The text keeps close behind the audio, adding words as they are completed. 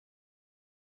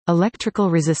Electrical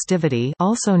resistivity,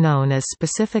 also known as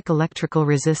specific electrical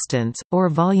resistance, or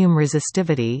volume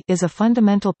resistivity, is a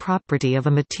fundamental property of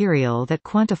a material that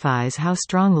quantifies how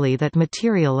strongly that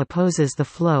material opposes the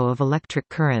flow of electric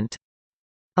current.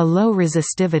 A low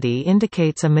resistivity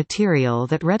indicates a material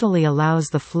that readily allows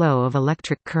the flow of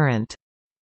electric current.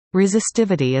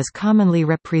 Resistivity is commonly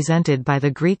represented by the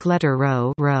Greek letter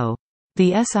ρ.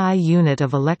 The SI unit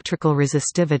of electrical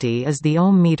resistivity is the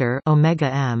ohm meter omega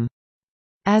m.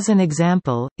 As an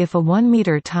example, if a 1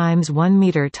 meter times 1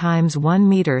 meter times 1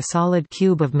 meter solid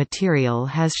cube of material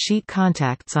has sheet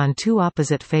contacts on two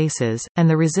opposite faces, and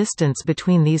the resistance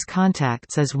between these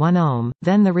contacts is 1 ohm,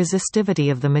 then the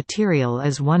resistivity of the material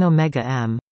is 1 omega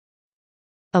m.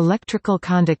 Electrical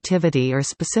conductivity or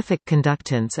specific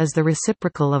conductance is the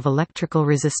reciprocal of electrical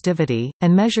resistivity,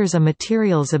 and measures a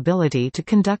material's ability to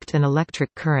conduct an electric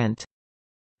current.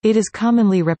 It is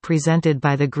commonly represented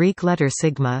by the Greek letter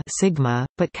sigma,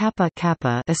 but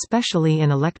kappa, especially in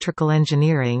electrical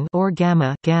engineering, or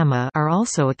gamma, are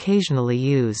also occasionally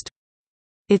used.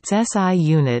 Its SI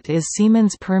unit is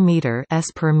Siemens per meter, s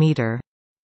per meter.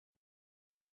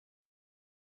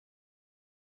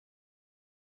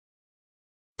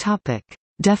 Topic: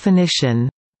 Definition.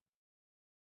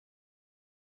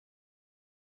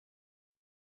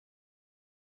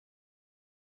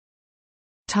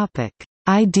 Topic: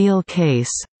 Ideal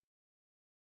case.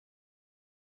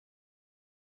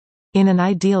 In an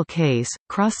ideal case,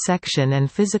 cross-section and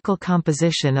physical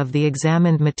composition of the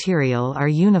examined material are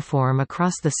uniform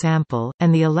across the sample,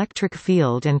 and the electric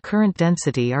field and current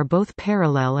density are both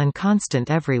parallel and constant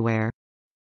everywhere.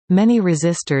 Many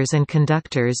resistors and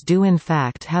conductors do in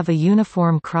fact have a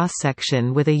uniform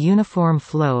cross-section with a uniform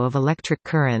flow of electric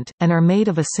current, and are made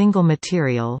of a single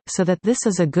material, so that this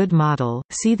is a good model.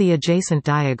 See the adjacent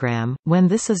diagram. When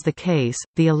this is the case,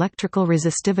 the electrical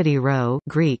resistivity ρ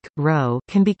 (Greek, rho)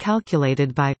 can be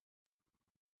calculated by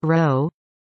ρ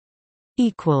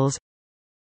equals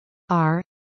R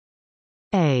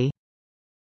A.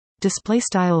 Display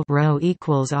style ρ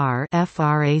equals R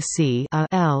frac a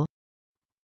L,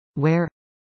 where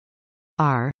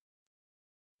R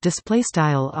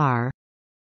R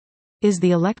is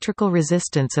the electrical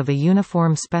resistance of a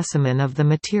uniform specimen of the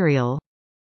material.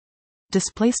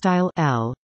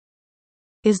 L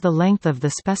is the length of the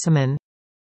specimen.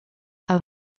 A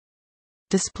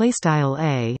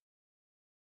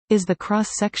is the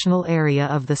cross-sectional area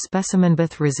of the specimen.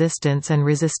 Both resistance and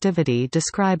resistivity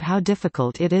describe how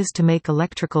difficult it is to make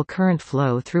electrical current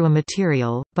flow through a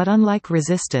material, but unlike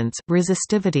resistance,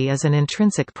 resistivity is an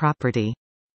intrinsic property.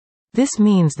 This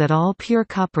means that all pure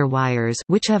copper wires,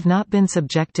 which have not been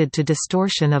subjected to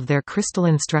distortion of their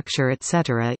crystalline structure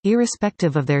etc.,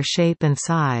 irrespective of their shape and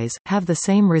size, have the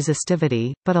same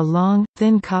resistivity, but a long,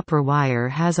 thin copper wire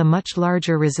has a much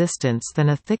larger resistance than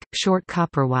a thick, short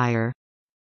copper wire.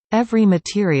 Every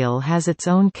material has its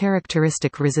own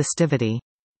characteristic resistivity.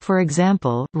 For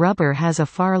example, rubber has a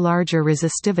far larger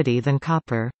resistivity than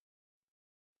copper.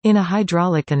 In a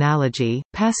hydraulic analogy,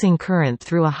 passing current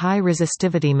through a high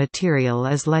resistivity material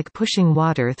is like pushing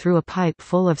water through a pipe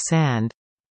full of sand,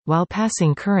 while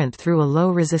passing current through a low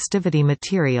resistivity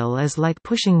material is like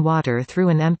pushing water through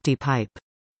an empty pipe.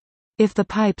 If the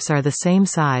pipes are the same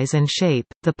size and shape,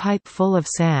 the pipe full of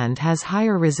sand has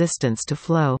higher resistance to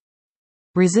flow.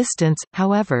 Resistance,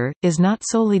 however, is not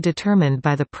solely determined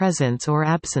by the presence or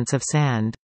absence of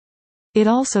sand. It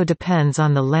also depends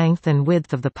on the length and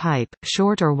width of the pipe.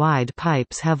 Short or wide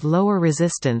pipes have lower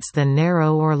resistance than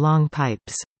narrow or long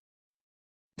pipes.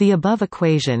 The above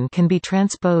equation can be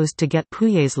transposed to get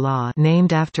Pouillet's law,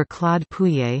 named after Claude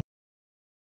Pouillet.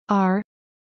 R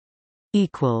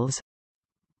equals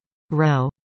ρ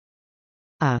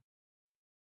a.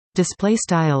 Display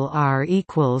style R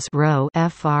equals ρ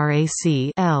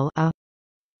frac L a.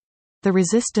 The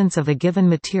resistance of a given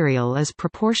material is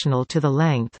proportional to the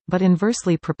length, but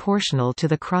inversely proportional to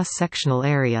the cross-sectional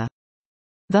area.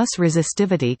 Thus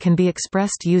resistivity can be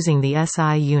expressed using the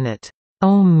SI unit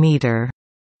ohm meter,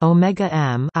 omega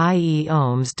m, i.e.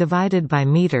 ohms divided by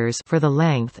meters for the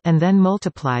length and then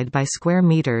multiplied by square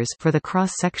meters for the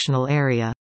cross-sectional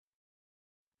area.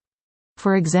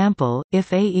 For example,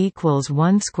 if A equals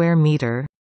 1 square meter,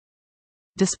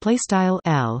 display style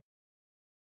L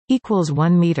equals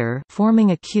 1 meter, forming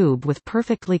a cube with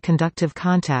perfectly conductive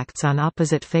contacts on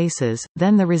opposite faces,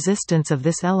 then the resistance of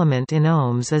this element in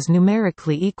ohms is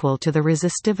numerically equal to the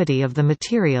resistivity of the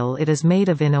material it is made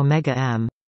of in omega m.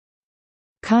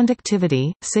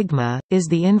 Conductivity, sigma, is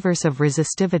the inverse of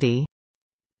resistivity.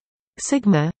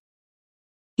 Sigma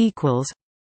equals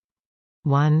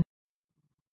 1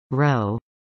 ρ.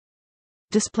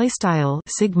 display style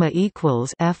sigma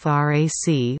equals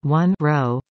frac 1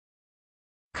 rho.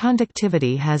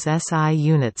 Conductivity has SI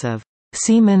units of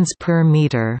Siemens per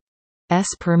meter, S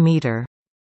per meter.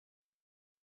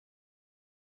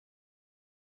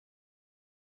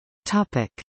 Topic: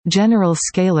 General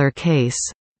scalar case.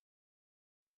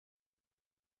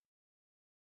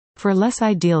 For less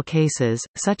ideal cases,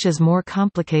 such as more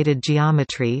complicated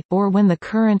geometry, or when the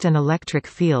current and electric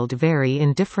field vary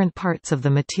in different parts of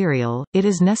the material, it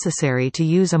is necessary to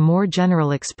use a more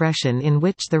general expression in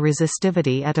which the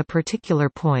resistivity at a particular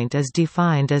point is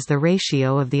defined as the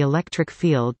ratio of the electric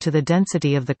field to the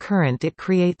density of the current it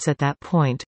creates at that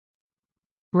point.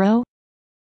 Rho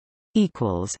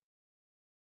equals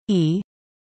E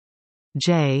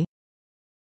J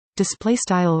display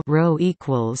style rho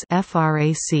equals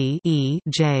frac E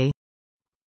J,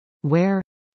 where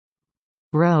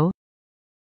rho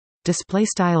display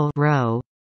style rho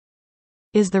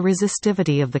is the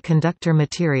resistivity of the conductor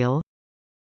material,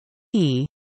 E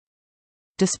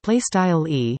display style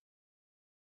E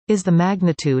is the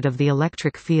magnitude of the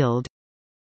electric field,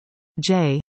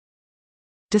 J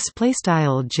display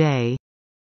style J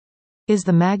is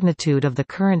the magnitude of the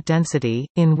current density,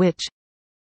 in which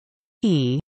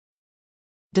E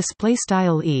display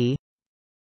style E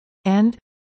and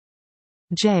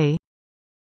J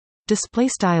display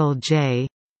style J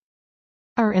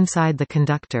are inside the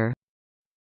conductor.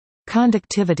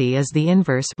 Conductivity is the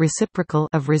inverse reciprocal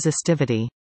of resistivity.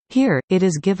 Here, it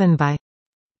is given by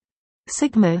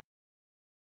sigma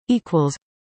equals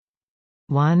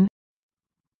 1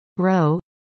 rho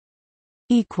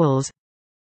equals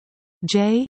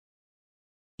J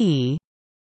E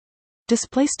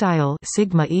display style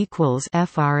sigma equals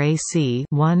frac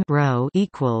 1 rho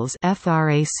equals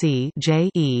frac J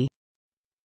E.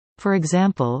 For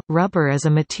example, rubber is a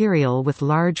material with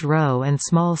large rho and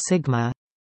small sigma,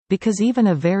 because even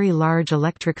a very large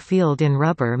electric field in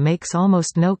rubber makes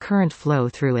almost no current flow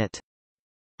through it.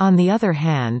 On the other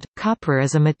hand, copper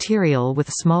is a material with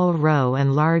small rho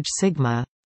and large sigma,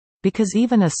 because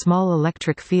even a small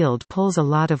electric field pulls a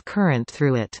lot of current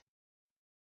through it.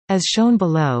 As shown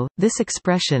below, this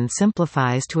expression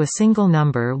simplifies to a single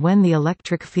number when the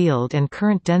electric field and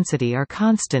current density are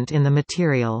constant in the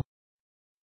material.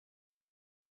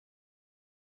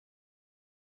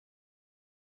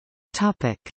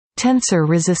 Topic: Tensor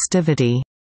resistivity.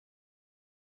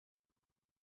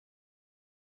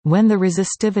 When the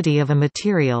resistivity of a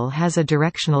material has a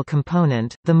directional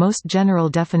component, the most general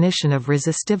definition of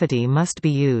resistivity must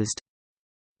be used.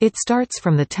 It starts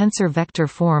from the tensor vector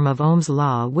form of Ohm's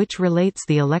law, which relates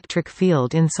the electric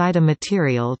field inside a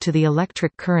material to the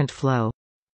electric current flow.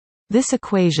 This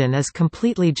equation is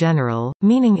completely general,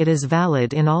 meaning it is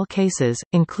valid in all cases,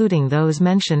 including those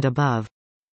mentioned above.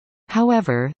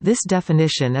 However, this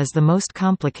definition is the most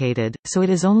complicated, so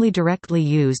it is only directly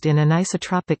used in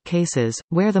anisotropic cases,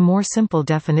 where the more simple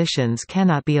definitions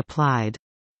cannot be applied.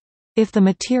 If the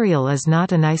material is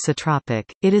not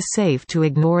anisotropic, it is safe to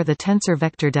ignore the tensor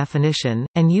vector definition,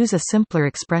 and use a simpler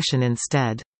expression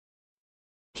instead.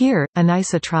 Here,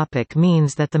 anisotropic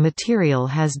means that the material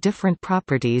has different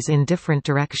properties in different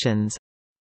directions.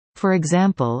 For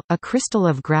example, a crystal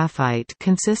of graphite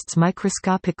consists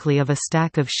microscopically of a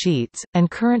stack of sheets,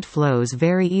 and current flows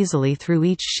very easily through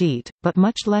each sheet, but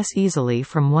much less easily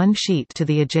from one sheet to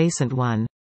the adjacent one.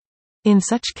 In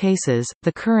such cases,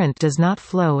 the current does not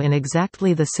flow in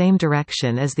exactly the same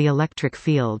direction as the electric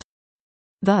field.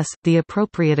 Thus, the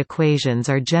appropriate equations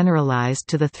are generalized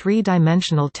to the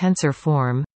three-dimensional tensor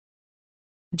form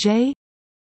J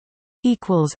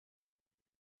equals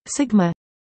sigma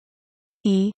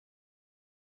E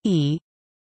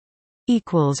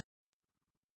equals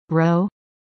rho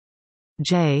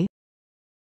J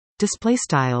display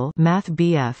style math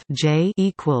BF J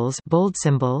equals bold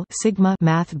symbol sigma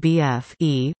math BF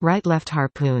E right left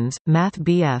harpoons math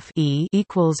BF E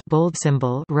equals bold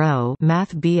symbol rho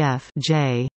math BF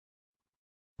J,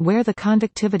 where the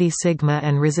conductivity sigma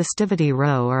and resistivity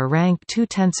rho are rank 2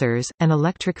 tensors, and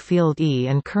electric field E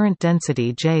and current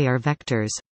density J are vectors.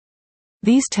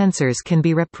 These tensors can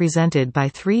be represented by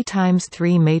 3 times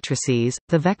 3 matrices,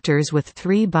 the vectors with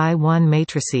 3 by 1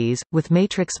 matrices, with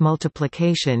matrix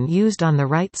multiplication used on the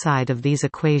right side of these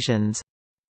equations.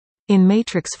 In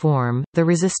matrix form, the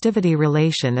resistivity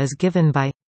relation is given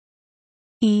by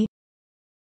E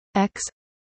x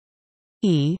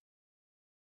E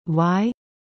y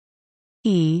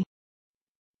E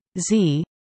z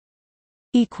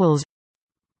equals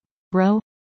rho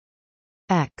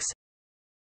x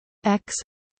x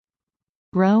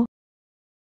rho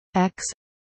x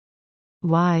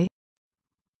y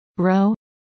rho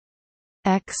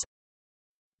x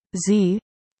Z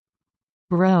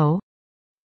rho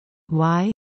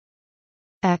Y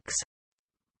X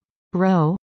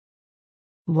rho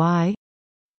Y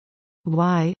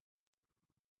Y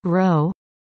rho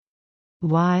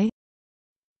Y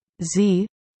Z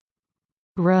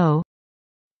rho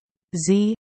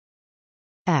Z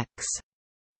X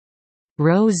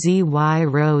rho zy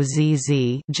rho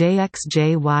zz jx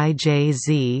jy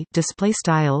jz display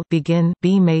style begin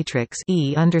b matrix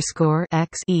e underscore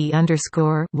x e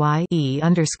underscore y e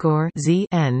underscore z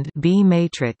end b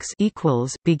matrix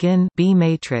equals begin b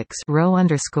matrix rho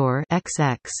underscore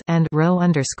xx and rho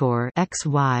underscore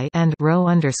xy and rho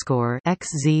underscore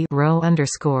xz rho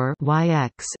underscore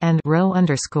yx and rho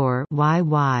underscore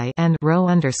yy and rho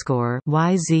underscore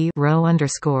yz rho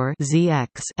underscore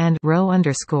zx and rho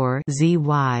underscore zy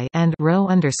and rho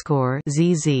underscore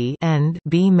zz end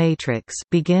b matrix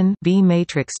begin b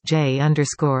matrix j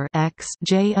underscore x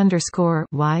j underscore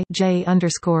y j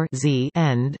underscore z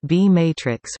end b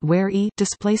matrix, where E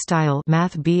display style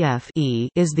math BF E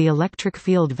is the electric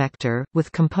field vector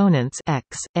with components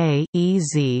x a e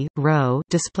z rho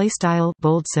display style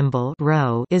bold symbol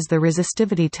rho is the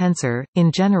resistivity tensor,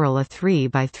 in general a 3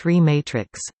 by 3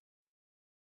 matrix.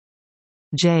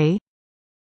 J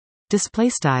display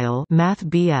style math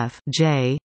BF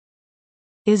J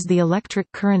is the electric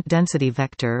current density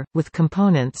vector with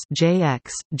components jx,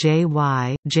 jy,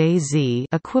 jz.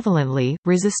 Equivalently,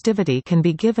 resistivity can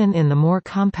be given in the more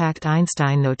compact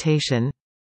Einstein notation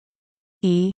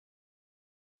E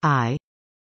I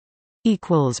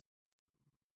equals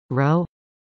rho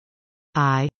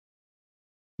I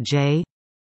j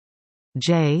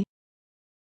j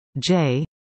j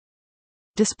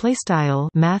display style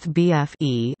math BF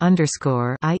E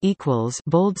underscore I equals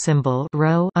bold symbol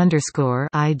rho underscore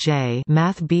I j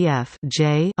math BF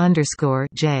J underscore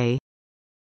J.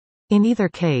 In either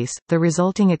case, the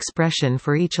resulting expression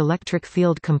for each electric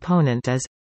field component is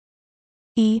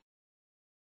E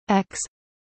x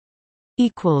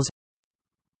equals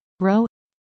rho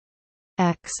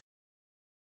x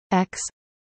x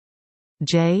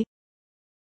j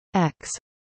x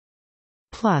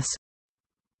plus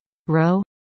rho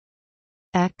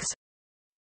x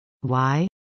y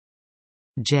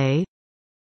j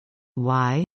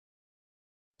y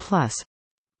plus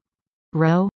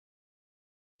rho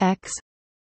x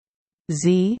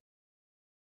z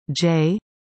j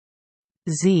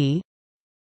z.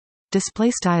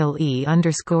 Display style E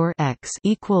underscore x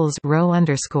equals rho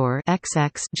underscore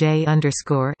xx j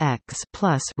underscore x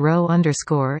plus rho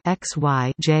underscore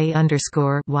xy j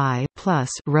underscore y plus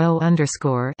rho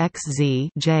underscore xz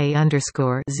j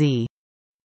underscore z.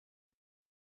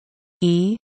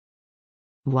 E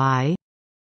y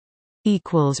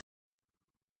equals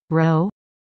rho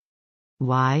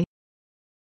y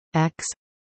x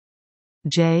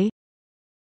j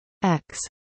x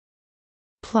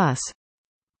plus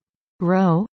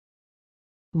rho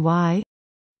y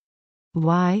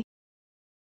y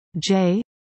j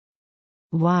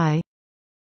y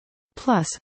plus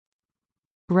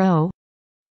rho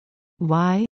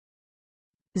y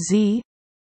z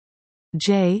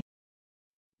j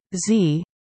z.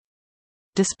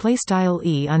 Display style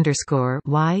E underscore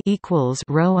y equals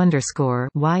rho underscore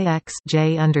yx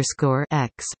j underscore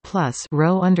x plus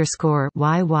rho underscore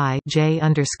y j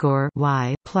underscore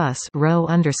y plus rho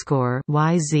underscore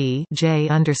yz j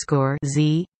underscore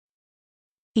z.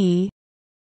 E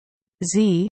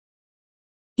z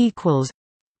equals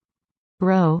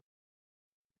rho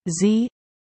z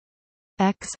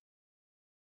x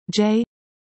j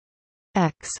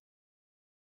x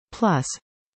plus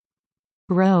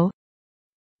rho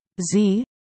z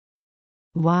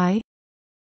y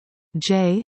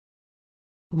j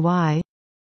y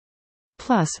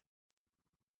plus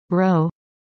rho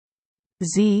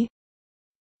z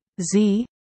z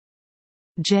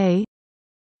j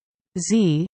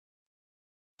z.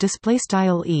 Display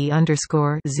style E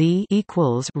underscore z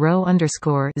equals rho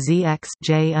underscore zx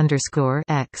j underscore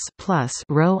x plus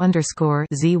rho underscore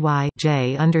zy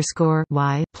j underscore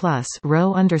y plus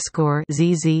rho underscore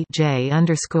zz j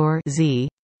underscore z.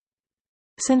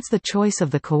 Since the choice of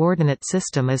the coordinate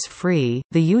system is free,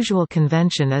 the usual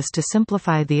convention is to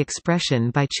simplify the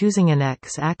expression by choosing an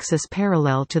x-axis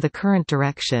parallel to the current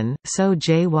direction, so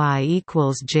jy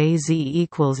equals jz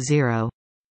equals 0.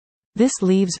 This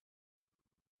leaves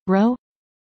rho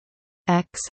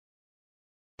x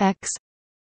x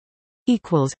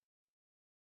equals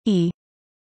E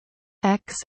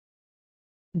x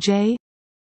j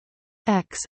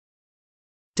x.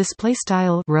 Display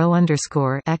style rho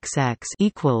underscore xx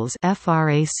equals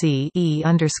frac E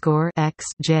underscore x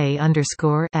j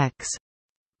underscore x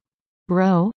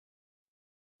rho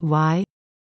y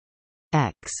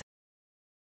x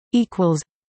equals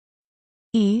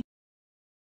E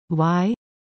y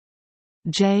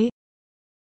j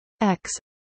x.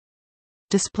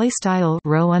 Display style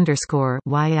row underscore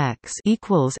yx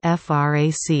equals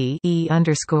frac E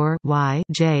underscore y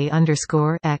j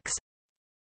underscore x,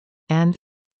 and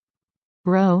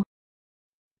row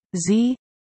z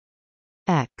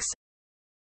x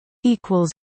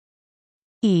equals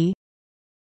E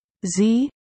z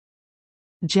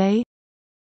j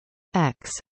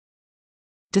x.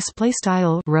 Display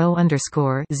style row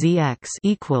underscore zx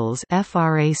equals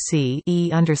frac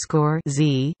E underscore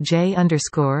z j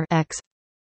underscore x.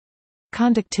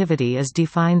 Conductivity is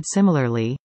defined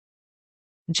similarly: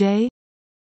 j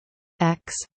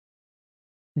x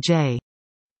j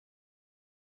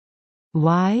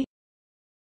y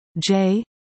j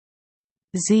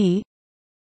z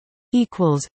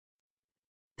equals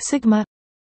sigma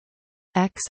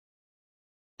x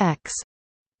x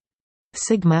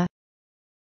sigma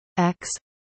x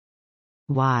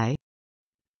y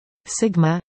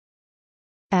sigma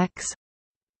x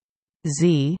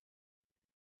z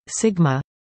sigma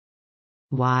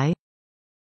y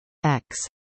x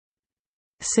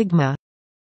sigma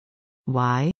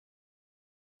y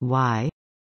y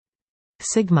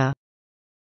sigma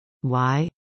y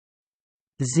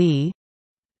z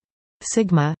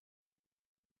sigma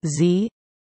z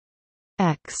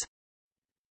x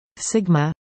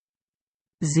sigma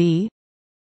z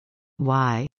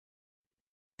y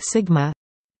sigma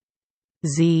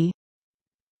z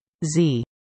z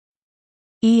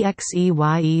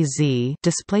EXEYEZ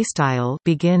display style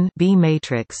begin B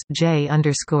matrix J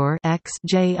underscore X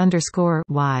J underscore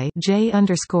Y J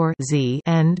underscore Z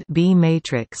end B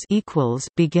matrix equals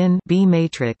begin B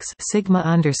matrix sigma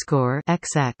underscore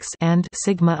XX and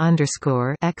sigma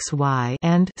underscore XY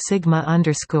and sigma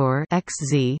underscore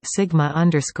XZ sigma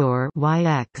underscore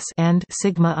YX and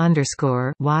sigma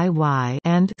underscore YY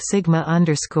and sigma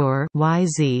underscore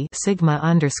YZ sigma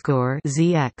underscore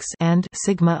ZX and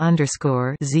sigma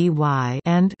underscore ZY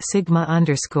and sigma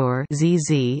underscore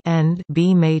ZZ end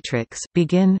B matrix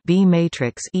begin B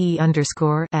matrix E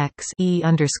underscore X E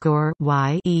underscore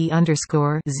Y E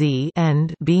underscore Z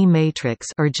end B matrix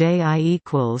or JI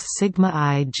equals sigma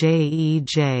I J E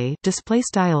J display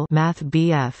style Math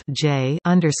BF J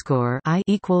underscore I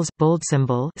equals bold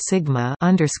symbol sigma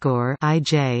underscore I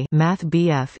J Math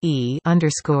BF E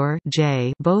underscore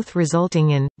J, both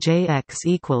resulting in JX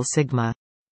equals sigma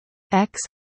X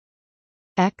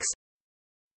X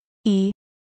E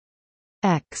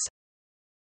X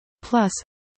plus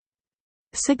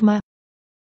sigma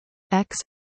X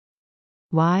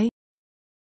Y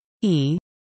E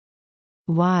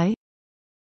Y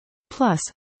plus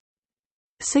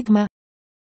sigma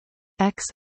X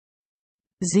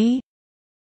Z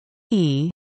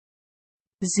E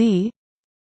Z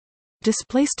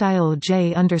display style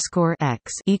J underscore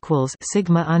X equals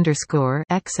sigma underscore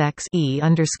XX E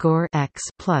underscore X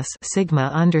plus sigma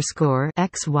underscore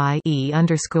XY E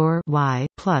underscore Y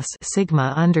plus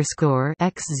sigma underscore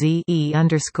XZ E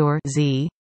underscore Z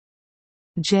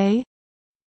J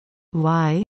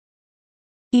Y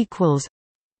equals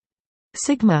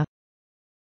sigma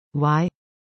Y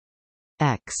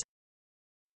X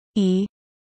E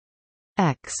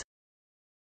X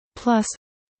plus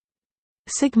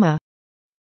sigma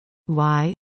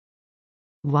Y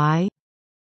Y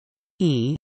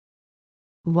E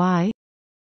Y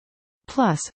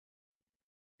plus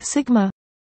sigma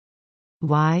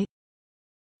Y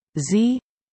Z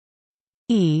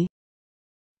E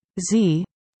Z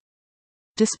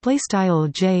display style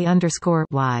J underscore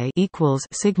Y equals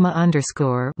sigma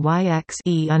underscore YX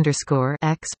E underscore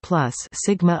X plus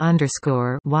sigma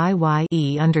underscore YY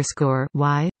E underscore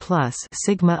Y plus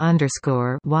sigma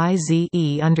underscore YZ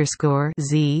E underscore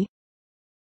Z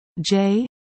J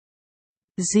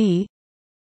Z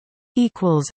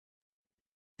equals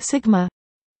sigma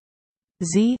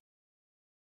Z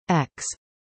X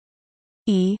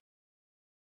E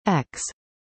X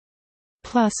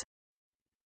plus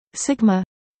sigma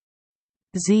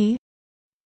Z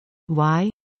Y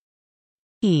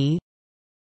E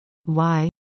Y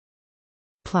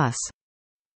plus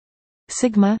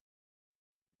sigma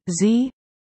Z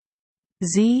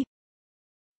Z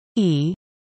E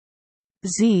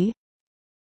Z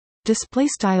display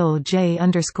style J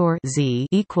underscore Z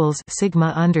equals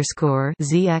sigma underscore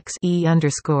ZX E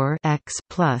underscore X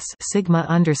plus sigma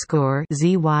underscore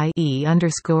ZY E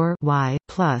underscore Y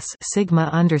plus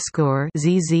sigma underscore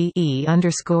ZZ E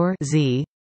underscore Z.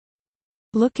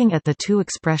 Looking at the two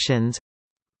expressions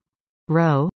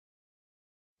rho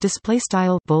display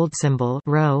style bold symbol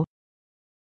rho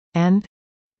and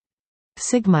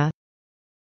sigma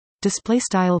display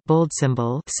style bold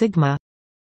symbol sigma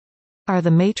are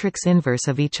the matrix inverse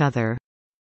of each other.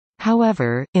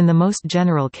 However, in the most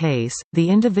general case, the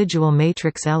individual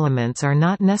matrix elements are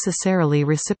not necessarily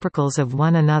reciprocals of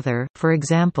one another. For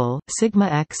example, sigma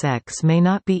XX may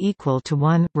not be equal to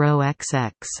 1 rho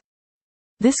XX.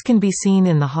 This can be seen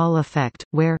in the Hall effect,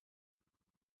 where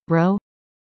rho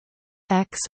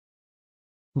x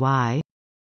y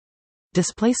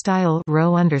display style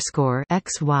rho underscore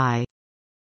xy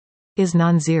is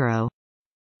non-zero.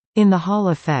 In the Hall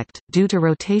effect, due to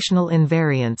rotational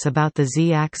invariance about the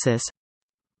z-axis,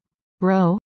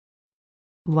 rho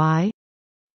y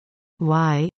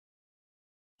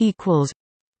equals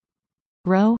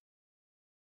rho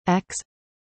x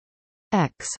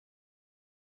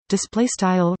display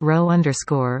style rho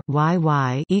underscore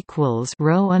y equals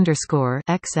rho underscore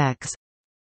x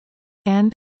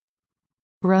and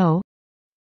rho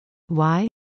y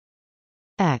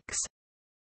x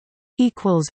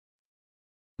equals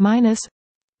minus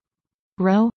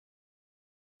rho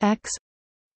x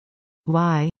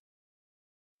y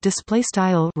display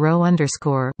style rho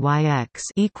underscore yx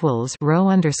equals rho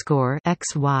underscore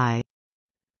xy.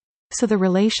 So the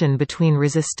relation between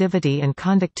resistivity and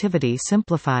conductivity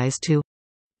simplifies to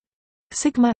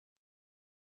sigma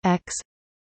x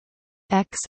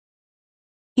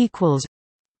equals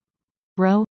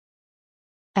rho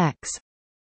x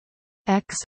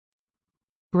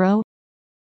rho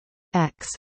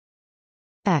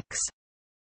x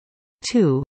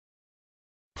 2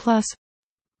 plus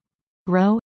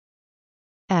rho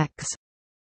x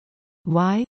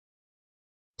y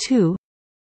 2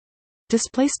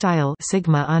 display style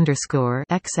sigma underscore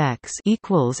xx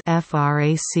equals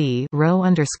frac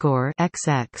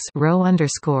rho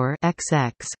underscore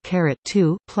xx caret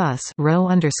 2 plus rho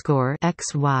underscore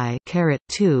xy caret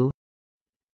 2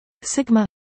 sigma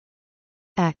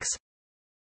x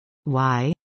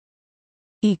y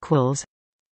equals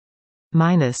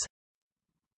minus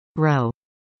rho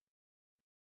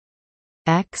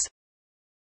x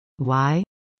y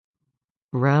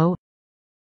rho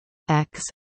x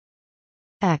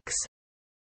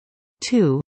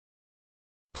 2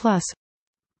 plus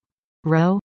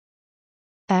rho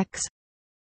x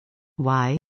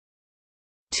y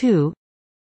 2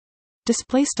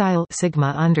 display style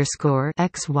sigma underscore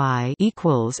xy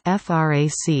equals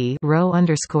frac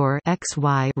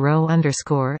rho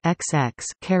underscore xx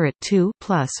caret 2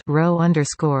 plus rho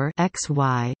underscore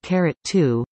xy caret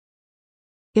 2.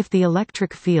 If the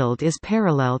electric field is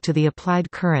parallel to the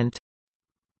applied current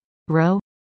rho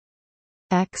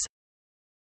x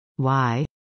y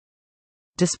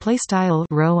display style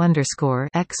rho underscore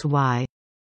xy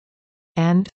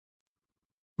and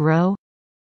rho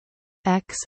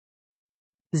x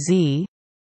z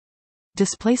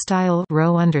display style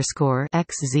rho underscore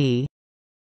xz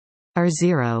are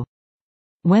 0.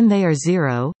 When they are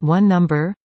 0, one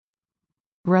number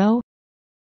rho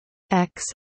x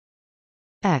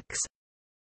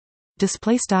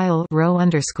display style rho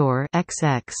underscore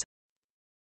xx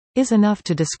is enough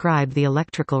to describe the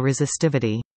electrical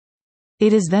resistivity.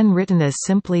 It is then written as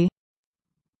simply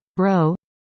rho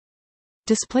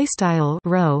display style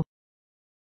rho,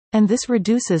 and this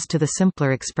reduces to the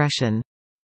simpler expression.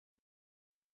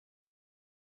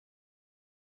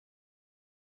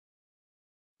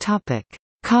 Topic: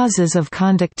 Causes of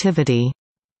conductivity.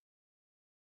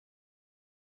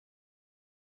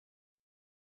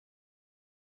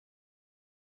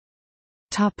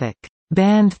 Topic: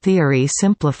 Band theory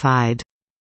simplified.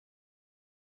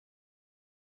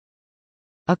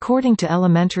 According to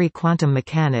elementary quantum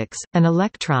mechanics, an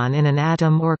electron in an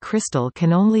atom or crystal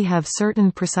can only have certain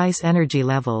precise energy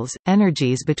levels.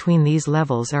 Energies between these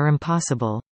levels are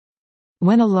impossible.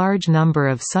 When a large number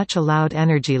of such allowed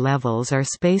energy levels are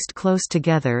spaced close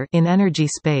together in energy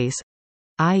space,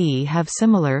 i.e. have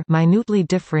similar minutely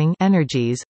differing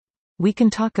energies, we can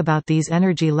talk about these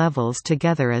energy levels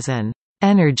together as an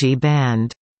energy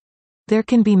band. There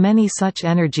can be many such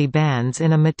energy bands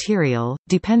in a material,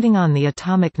 depending on the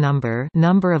atomic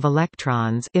number of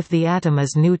electrons if the atom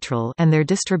is neutral and their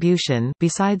distribution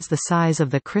besides the size of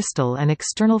the crystal and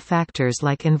external factors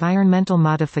like environmental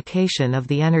modification of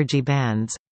the energy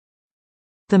bands.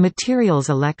 The material's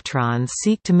electrons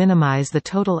seek to minimize the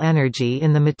total energy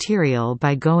in the material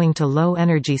by going to low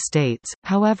energy states.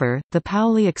 However, the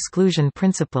Pauli exclusion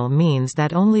principle means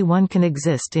that only one can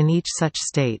exist in each such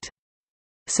state.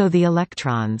 So the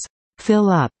electrons fill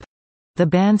up the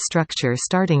band structure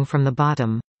starting from the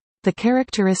bottom. The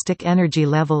characteristic energy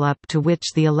level up to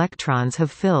which the electrons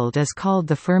have filled is called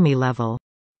the Fermi level.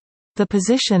 The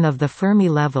position of the Fermi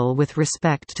level with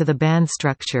respect to the band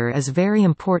structure is very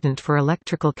important for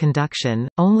electrical conduction.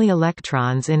 Only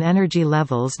electrons in energy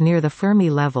levels near the Fermi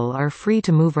level are free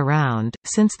to move around,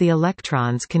 since the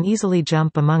electrons can easily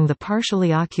jump among the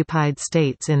partially occupied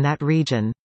states in that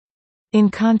region. In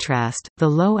contrast, the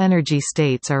low-energy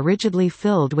states are rigidly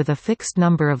filled with a fixed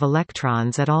number of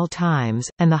electrons at all times,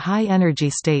 and the high-energy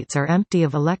states are empty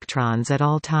of electrons at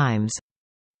all times.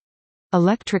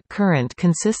 Electric current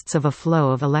consists of a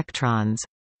flow of electrons.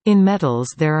 In metals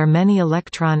there are many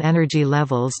electron energy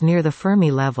levels near the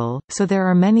Fermi level, so there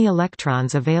are many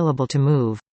electrons available to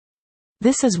move.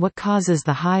 This is what causes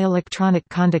the high electronic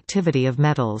conductivity of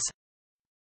metals.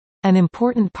 An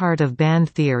important part of band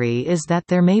theory is that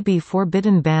there may be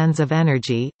forbidden bands of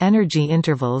energy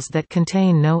intervals that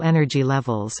contain no energy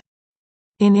levels.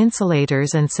 In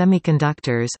insulators and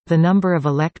semiconductors, the number of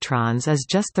electrons is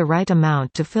just the right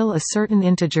amount to fill a certain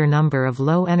integer number of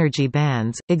low-energy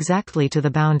bands, exactly to the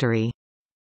boundary.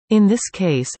 In this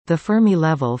case, the Fermi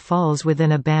level falls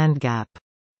within a band gap.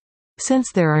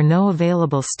 Since there are no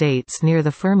available states near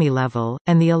the Fermi level,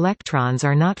 and the electrons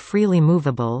are not freely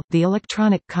movable, the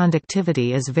electronic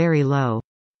conductivity is very low.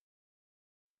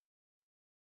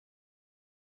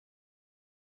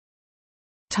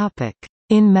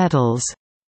 In metals.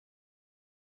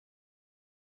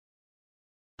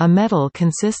 A metal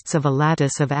consists of a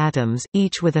lattice of atoms,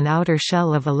 each with an outer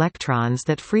shell of electrons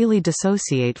that freely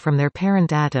dissociate from their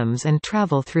parent atoms and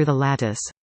travel through the lattice.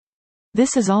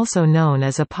 This is also known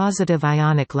as a positive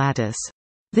ionic lattice.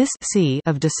 This sea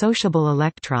of dissociable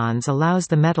electrons allows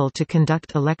the metal to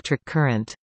conduct electric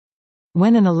current.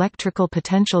 When an electrical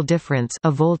potential difference,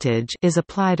 a voltage, is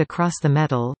applied across the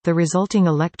metal, the resulting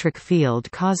electric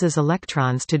field causes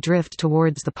electrons to drift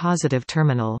towards the positive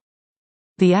terminal.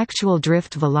 The actual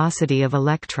drift velocity of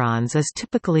electrons is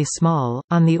typically small,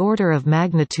 on the order of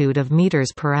magnitude of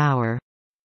meters per hour.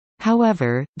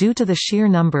 However, due to the sheer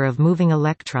number of moving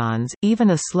electrons, even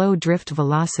a slow drift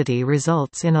velocity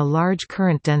results in a large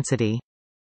current density.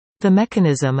 The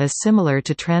mechanism is similar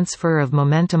to transfer of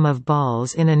momentum of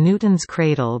balls in a Newton's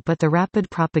cradle, but the rapid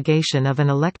propagation of an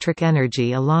electric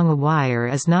energy along a wire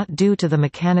is not due to the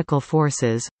mechanical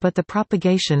forces, but the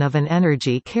propagation of an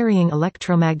energy carrying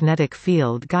electromagnetic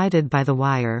field guided by the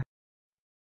wire.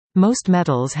 Most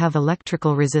metals have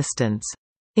electrical resistance.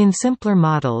 In simpler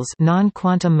models,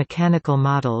 non-quantum mechanical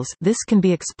models, this can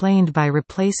be explained by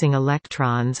replacing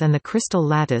electrons and the crystal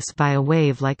lattice by a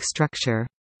wave-like structure.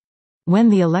 When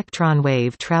the electron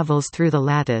wave travels through the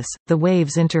lattice, the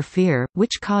waves interfere,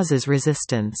 which causes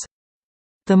resistance.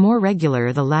 The more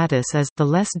regular the lattice is, the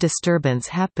less disturbance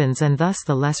happens and thus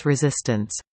the less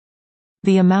resistance.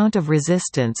 The amount of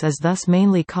resistance is thus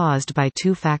mainly caused by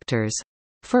two factors.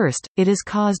 First, it is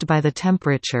caused by the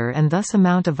temperature and thus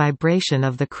amount of vibration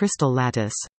of the crystal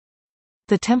lattice.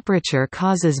 The temperature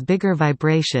causes bigger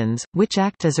vibrations, which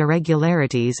act as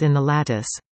irregularities in the lattice.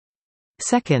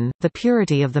 Second, the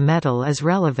purity of the metal is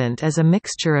relevant as a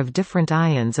mixture of different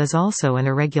ions is also an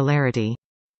irregularity.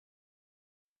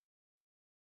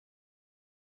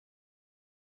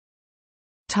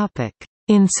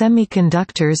 In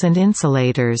semiconductors and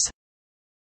insulators.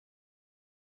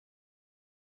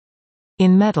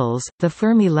 In metals, the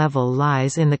Fermi level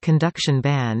lies in the conduction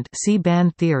band, see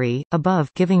band theory,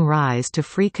 above, giving rise to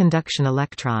free conduction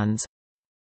electrons.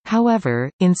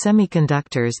 However, in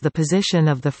semiconductors the position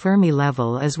of the Fermi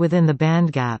level is within the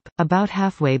band gap, about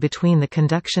halfway between the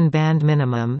conduction band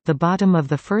minimum, the bottom of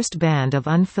the first band of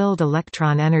unfilled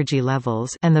electron energy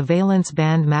levels, and the valence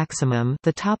band maximum,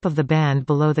 the top of the band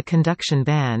below the conduction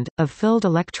band, of filled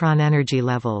electron energy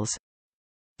levels.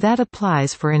 That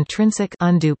applies for intrinsic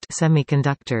undoped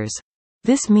semiconductors.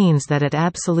 This means that at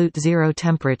absolute zero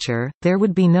temperature, there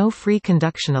would be no free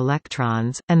conduction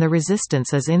electrons, and the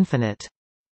resistance is infinite.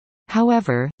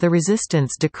 However, the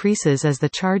resistance decreases as the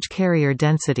charge carrier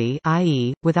density,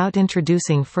 i.e., without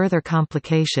introducing further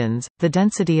complications, the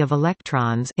density of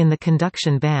electrons in the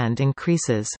conduction band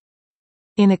increases.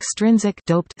 In extrinsic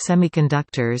doped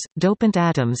semiconductors, dopant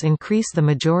atoms increase the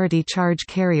majority charge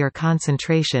carrier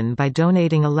concentration by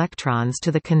donating electrons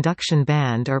to the conduction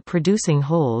band or producing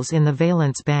holes in the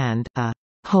valence band. A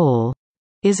hole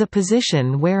is a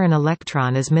position where an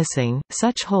electron is missing.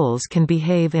 Such holes can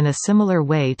behave in a similar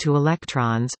way to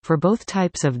electrons. For both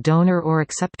types of donor or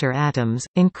acceptor atoms,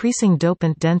 increasing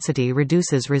dopant density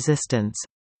reduces resistance.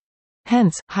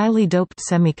 Hence, highly doped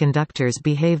semiconductors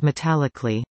behave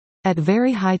metallically. At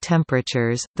very high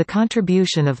temperatures, the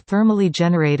contribution of thermally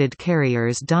generated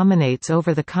carriers dominates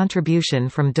over the contribution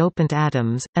from dopant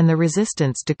atoms, and the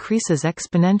resistance decreases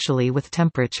exponentially with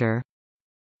temperature.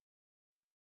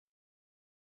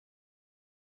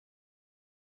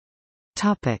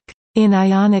 In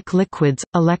ionic liquids,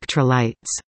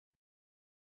 electrolytes.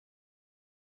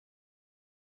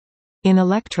 In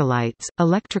electrolytes,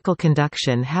 electrical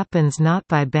conduction happens not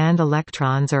by band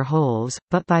electrons or holes,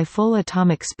 but by full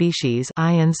atomic species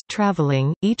ions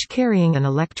traveling, each carrying an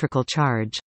electrical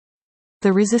charge. The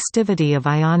resistivity of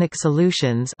ionic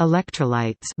solutions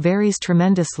electrolytes varies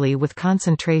tremendously with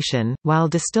concentration. While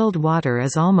distilled water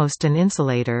is almost an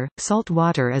insulator, salt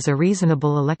water is a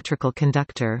reasonable electrical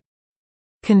conductor.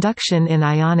 Conduction in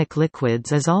ionic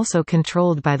liquids is also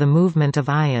controlled by the movement of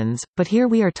ions, but here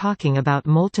we are talking about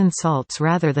molten salts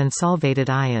rather than solvated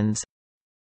ions.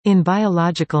 In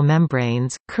biological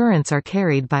membranes, currents are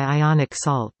carried by ionic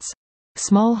salts.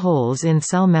 Small holes in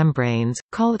cell membranes,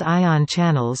 called ion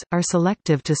channels, are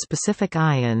selective to specific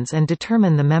ions and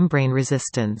determine the membrane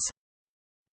resistance.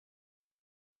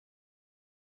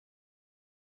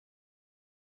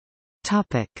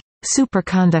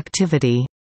 Superconductivity.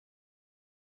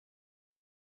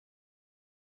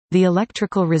 The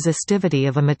electrical resistivity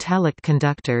of a metallic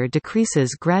conductor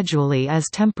decreases gradually as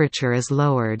temperature is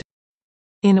lowered.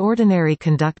 In ordinary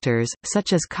conductors,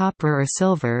 such as copper or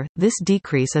silver, this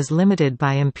decrease is limited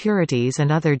by impurities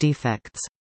and other defects.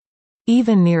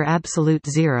 Even near absolute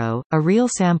zero, a real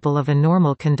sample of a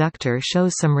normal conductor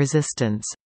shows some resistance.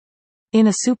 In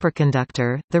a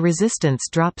superconductor, the resistance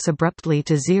drops abruptly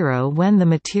to zero when the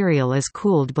material is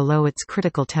cooled below its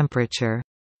critical temperature.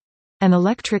 An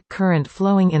electric current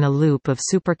flowing in a loop of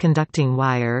superconducting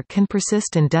wire can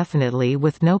persist indefinitely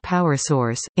with no power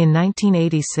source. In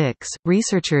 1986,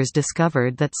 researchers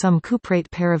discovered that some cuprate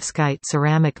perovskite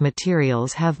ceramic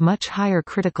materials have much higher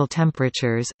critical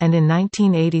temperatures, and in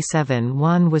 1987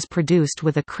 one was produced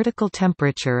with a critical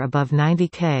temperature above 90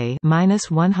 K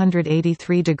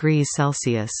 (-183 degrees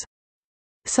Celsius).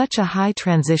 Such a high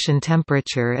transition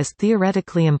temperature is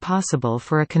theoretically impossible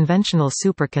for a conventional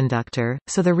superconductor,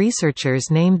 so the researchers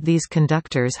named these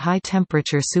conductors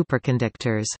high-temperature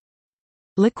superconductors.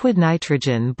 Liquid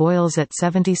nitrogen boils at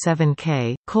 77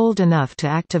 K, cold enough to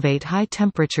activate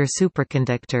high-temperature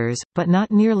superconductors, but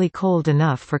not nearly cold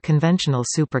enough for conventional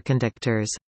superconductors.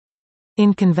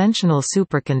 In conventional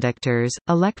superconductors,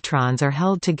 electrons are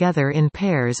held together in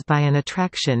pairs by an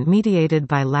attraction mediated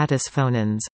by lattice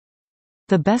phonons.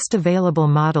 The best available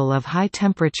model of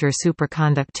high-temperature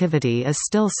superconductivity is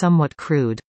still somewhat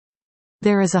crude.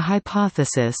 There is a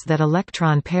hypothesis that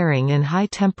electron pairing in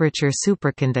high-temperature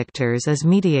superconductors is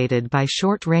mediated by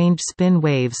short-range spin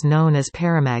waves known as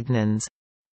paramagnons.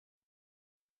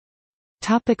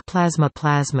 Plasma.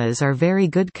 Plasmas are very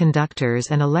good conductors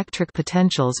and electric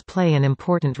potentials play an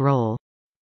important role.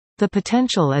 The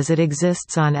potential as it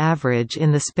exists on average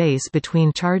in the space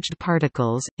between charged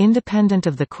particles, independent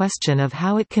of the question of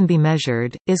how it can be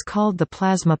measured, is called the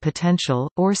plasma potential,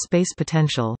 or space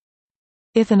potential.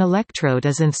 If an electrode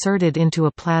is inserted into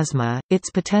a plasma, its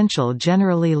potential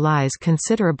generally lies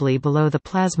considerably below the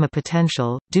plasma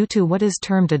potential, due to what is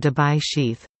termed a Debye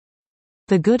sheath.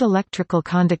 The good electrical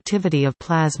conductivity of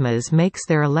plasmas makes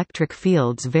their electric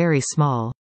fields very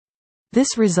small.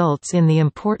 This results in the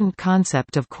important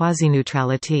concept of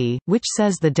quasineutrality, which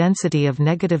says the density of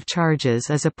negative charges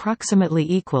is approximately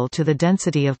equal to the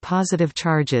density of positive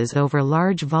charges over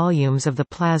large volumes of the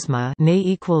plasma, Ne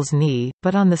equals Ni,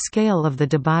 but on the scale of the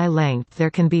Debye length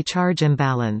there can be charge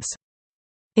imbalance.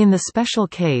 In the special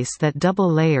case that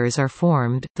double layers are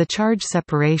formed, the charge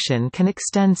separation can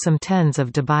extend some tens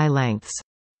of Debye lengths.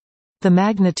 The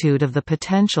magnitude of the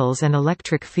potentials and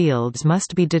electric fields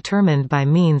must be determined by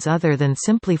means other than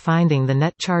simply finding the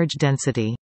net charge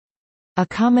density. A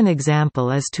common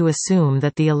example is to assume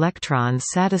that the electrons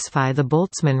satisfy the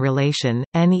Boltzmann relation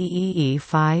NEEE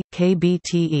phi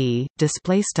kBTE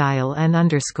display style n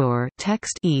underscore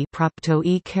text E propto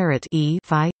E caret E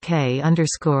phi k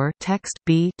underscore text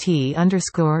B T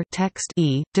underscore text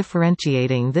E.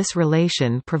 Differentiating this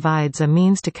relation provides a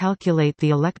means to calculate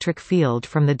the electric field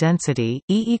from the density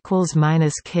E equals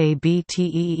minus kBTEENENE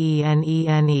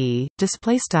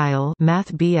display style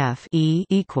math BF E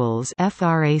equals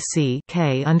frac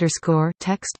K underscore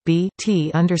text B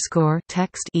T underscore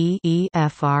text E E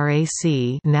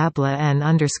frac nabla N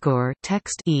underscore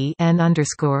text E N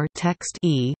underscore text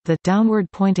E. The downward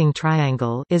pointing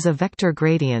triangle is a vector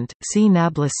gradient. See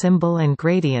nabla symbol and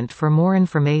gradient for more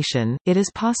information. It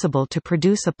is possible to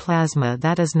produce a plasma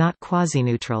that is not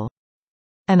quasi-neutral.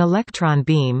 An electron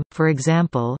beam, for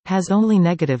example, has only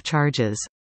negative charges.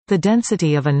 The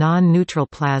density of a non-neutral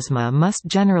plasma must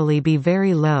generally be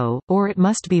very low, or it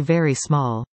must be very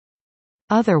small.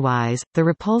 Otherwise, the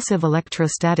repulsive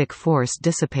electrostatic force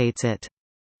dissipates it.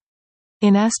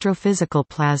 In astrophysical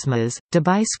plasmas,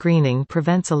 Debye screening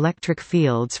prevents electric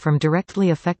fields from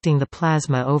directly affecting the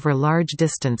plasma over large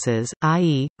distances,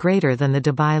 i.e., greater than the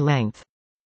Debye length.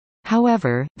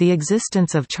 However, the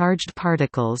existence of charged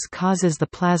particles causes the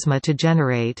plasma to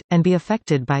generate, and be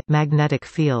affected by, magnetic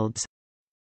fields.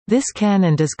 This can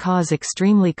and does cause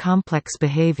extremely complex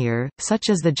behavior, such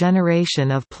as the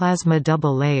generation of plasma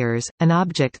double layers, an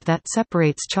object that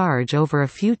separates charge over a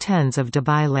few tens of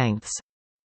Debye lengths.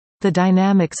 The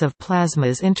dynamics of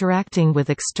plasmas interacting with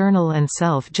external and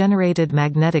self-generated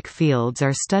magnetic fields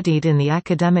are studied in the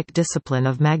academic discipline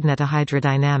of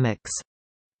magnetohydrodynamics.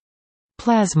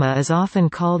 Plasma is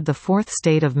often called the fourth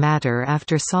state of matter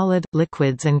after solid,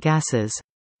 liquids and gases.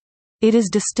 It is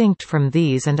distinct from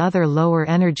these and other lower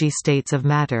energy states of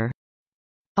matter.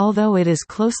 Although it is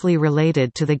closely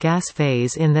related to the gas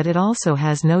phase in that it also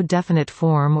has no definite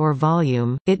form or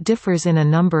volume, it differs in a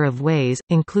number of ways,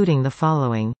 including the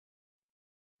following.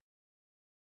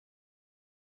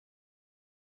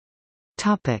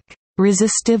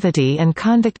 Resistivity and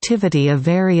conductivity of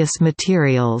various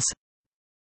materials.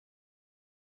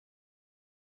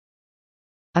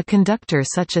 A conductor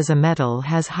such as a metal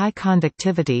has high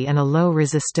conductivity and a low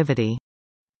resistivity.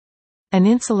 An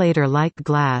insulator like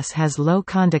glass has low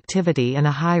conductivity and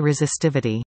a high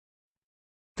resistivity.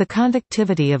 The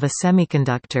conductivity of a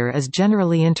semiconductor is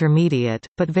generally intermediate,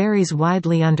 but varies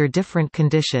widely under different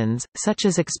conditions, such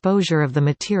as exposure of the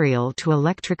material to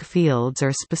electric fields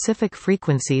or specific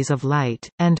frequencies of light,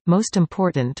 and, most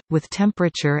important, with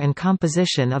temperature and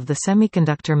composition of the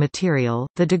semiconductor material.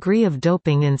 The degree of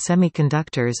doping in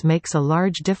semiconductors makes a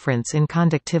large difference in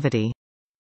conductivity.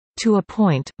 To a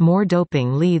point, more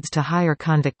doping leads to higher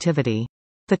conductivity.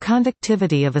 The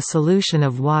conductivity of a solution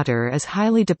of water is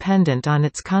highly dependent on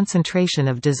its concentration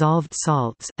of dissolved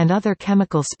salts, and other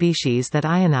chemical species that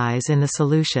ionize in the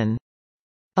solution.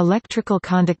 Electrical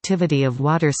conductivity of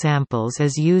water samples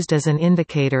is used as an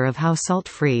indicator of how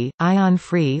salt-free,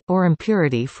 ion-free, or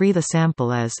impurity-free the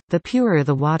sample is. The purer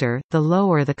the water, the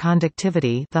lower the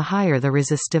conductivity, the higher the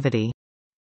resistivity.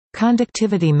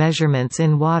 Conductivity measurements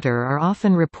in water are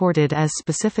often reported as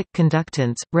specific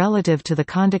conductance, relative to the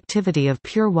conductivity of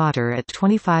pure water at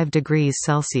 25 degrees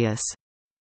Celsius.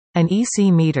 An EC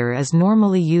meter is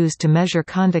normally used to measure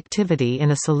conductivity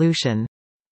in a solution.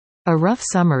 A rough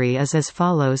summary is as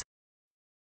follows.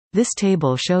 This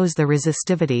table shows the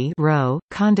resistivity ρ,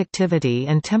 conductivity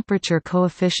and temperature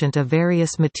coefficient of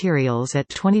various materials at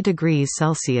 20 degrees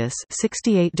Celsius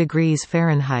 68 degrees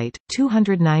Fahrenheit,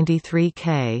 293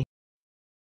 K.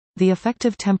 The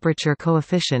effective temperature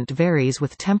coefficient varies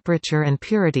with temperature and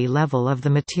purity level of the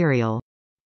material.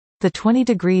 The 20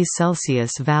 degrees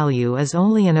Celsius value is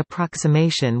only an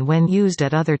approximation when used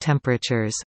at other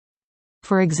temperatures.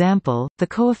 For example, the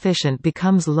coefficient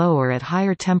becomes lower at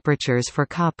higher temperatures for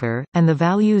copper, and the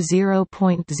value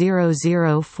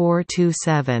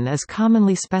 0.00427 is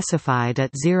commonly specified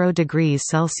at 0 degrees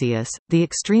Celsius. The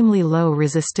extremely low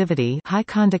resistivity, high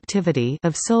conductivity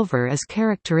of silver is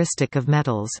characteristic of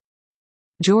metals.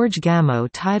 George Gamow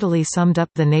tidily summed up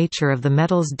the nature of the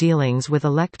metal's dealings with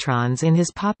electrons in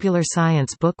his popular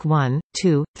science book 1,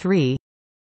 2, 3.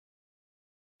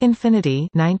 Infinity,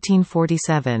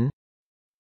 1947.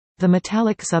 The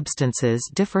metallic substances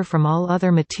differ from all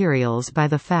other materials by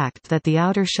the fact that the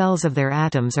outer shells of their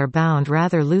atoms are bound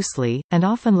rather loosely, and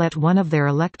often let one of their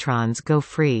electrons go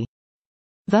free.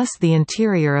 Thus the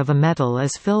interior of a metal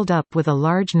is filled up with a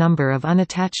large number of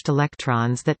unattached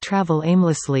electrons that travel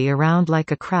aimlessly around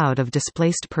like a crowd of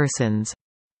displaced persons.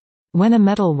 When a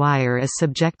metal wire is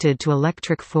subjected to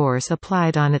electric force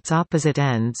applied on its opposite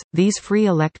ends, these free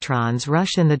electrons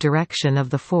rush in the direction of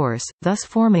the force, thus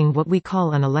forming what we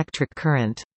call an electric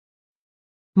current.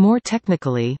 More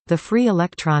technically, the free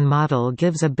electron model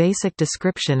gives a basic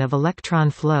description of electron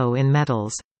flow in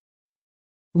metals.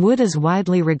 Wood is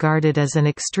widely regarded as an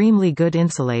extremely good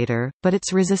insulator, but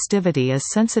its resistivity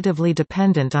is sensitively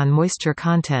dependent on moisture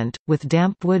content, with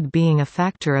damp wood being a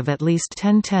factor of at least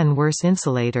 10 worse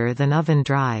insulator than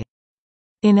oven-dry.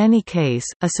 In any case,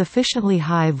 a sufficiently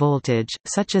high voltage,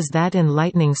 such as that in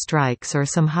lightning strikes or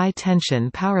some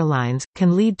high-tension power lines,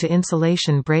 can lead to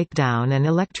insulation breakdown and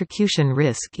electrocution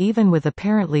risk even with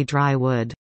apparently dry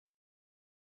wood.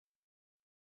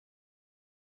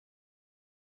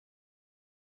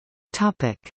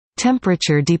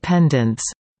 Temperature dependence.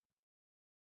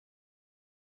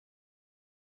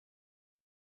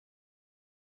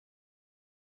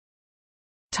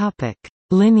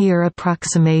 Linear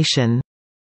approximation.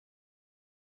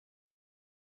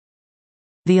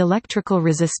 The electrical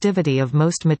resistivity of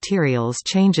most materials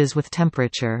changes with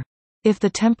temperature. If the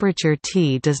temperature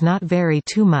T does not vary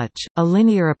too much, a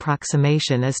linear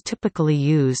approximation is typically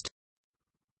used.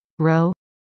 Rho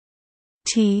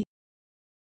T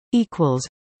equals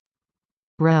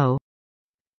rho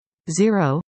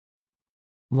 0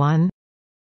 1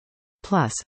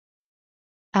 plus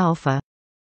alpha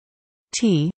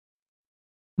T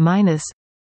minus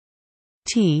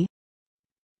T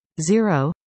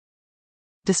 0.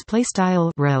 Display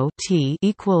style rho T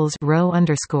equals rho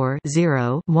underscore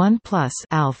 0 1 plus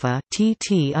alpha T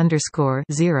underscore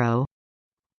 0,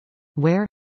 where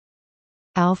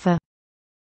alpha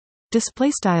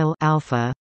display style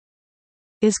alpha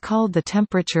is called the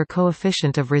temperature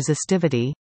coefficient of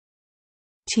resistivity.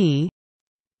 T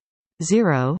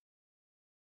 0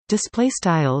 display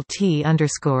style T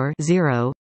underscore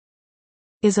 0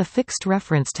 is a fixed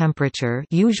reference temperature,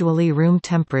 usually room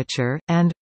temperature,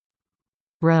 and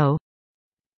rho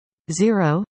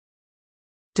 0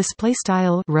 display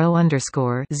style rho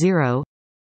underscore 0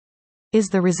 is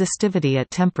the resistivity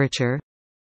at temperature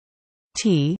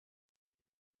T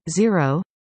 0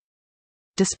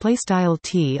 display style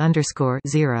T underscore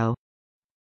 0.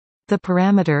 The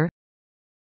parameter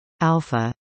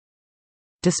alpha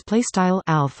display style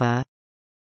alpha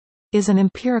is an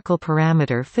empirical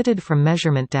parameter fitted from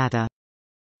measurement data.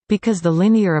 Because the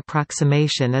linear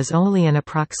approximation is only an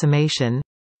approximation,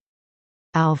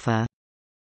 alpha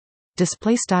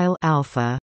display style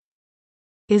alpha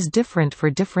is different for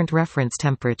different reference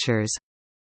temperatures.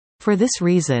 For this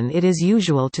reason, it is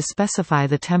usual to specify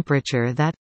the temperature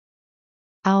that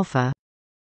alpha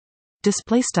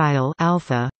display style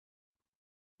alpha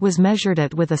was measured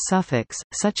at with a suffix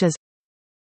such as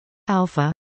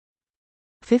alpha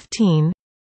 15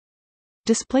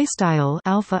 display style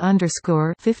alpha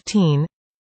underscore 15,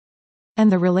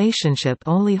 and the relationship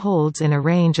only holds in a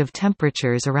range of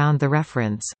temperatures around the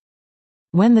reference.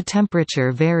 When the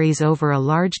temperature varies over a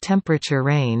large temperature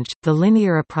range, the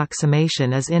linear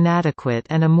approximation is inadequate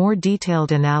and a more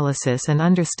detailed analysis and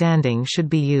understanding should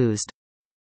be used.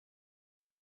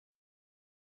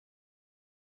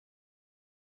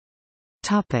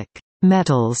 Topic: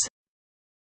 Metals.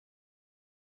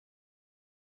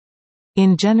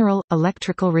 In general,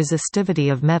 electrical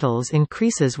resistivity of metals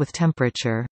increases with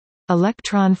temperature.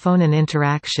 Electron-phonon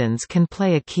interactions can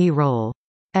play a key role.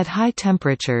 At high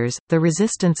temperatures, the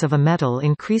resistance of a metal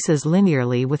increases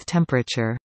linearly with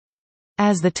temperature.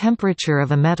 As the temperature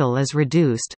of a metal is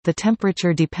reduced, the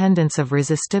temperature dependence of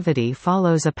resistivity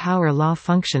follows a power law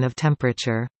function of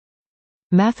temperature.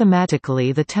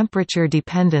 Mathematically, the temperature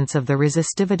dependence of the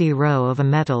resistivity ρ of a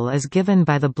metal is given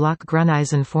by the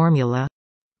Bloch-Gruneisen formula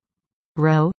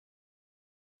ρ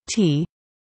T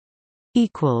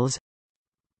equals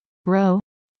ρ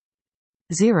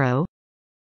 0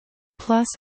 plus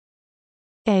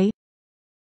a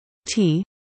T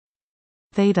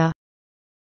theta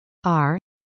r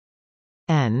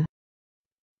n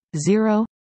 0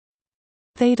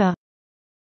 theta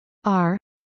r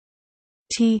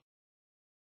T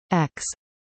x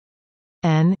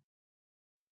n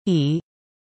e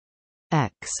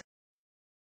x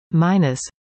minus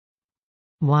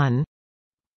 1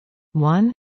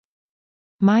 1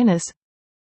 minus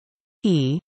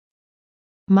e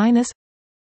minus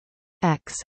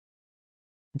x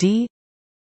d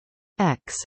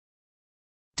x.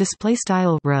 Display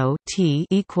style rho T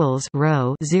equals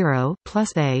rho 0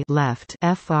 plus a left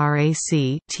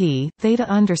frac T theta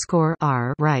underscore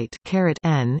r right caret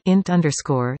n int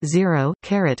underscore 0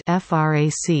 caret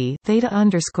frac theta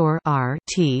underscore r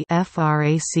T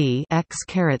frac x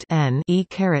caret n e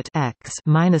caret x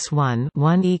minus 1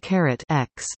 1 e caret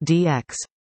x dx,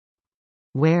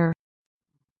 where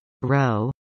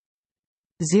rho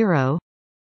 0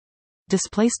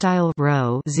 display style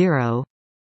rho 0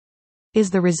 is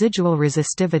the residual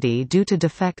resistivity due to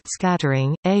defect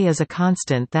scattering. A is a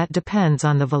constant that depends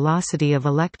on the velocity of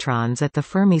electrons at the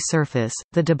Fermi surface,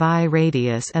 the Debye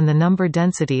radius and the number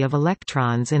density of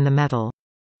electrons in the metal.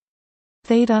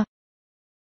 Theta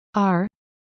r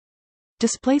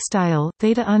display style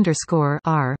theta underscore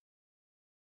r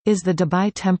is the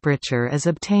Debye temperature as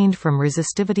obtained from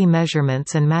resistivity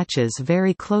measurements and matches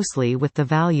very closely with the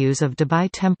values of Debye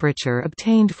temperature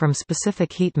obtained from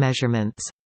specific heat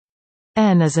measurements.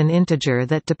 N is an integer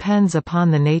that depends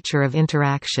upon the nature of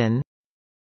interaction.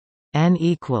 N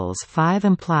equals 5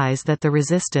 implies that the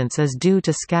resistance is due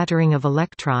to scattering of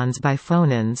electrons by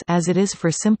phonons as it is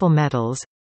for simple metals.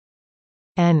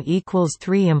 N equals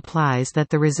 3 implies that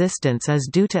the resistance is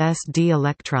due to SD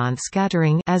electron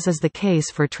scattering as is the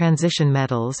case for transition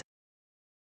metals.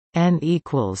 n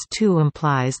equals 2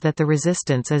 implies that the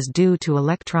resistance is due to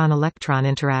electron-electron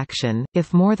interaction,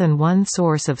 if more than one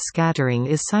source of scattering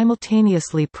is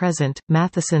simultaneously present.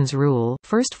 Matheson's rule,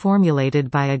 first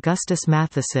formulated by Augustus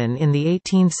Matheson in the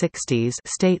 1860s,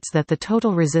 states that the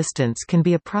total resistance can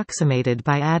be approximated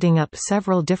by adding up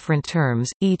several different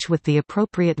terms, each with the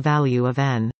appropriate value of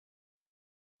n.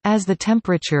 As the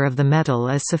temperature of the metal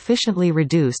is sufficiently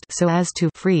reduced so as to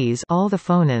freeze all the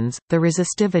phonons, the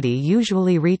resistivity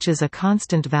usually reaches a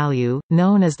constant value,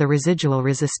 known as the residual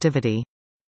resistivity.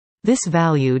 This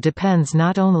value depends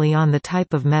not only on the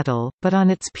type of metal, but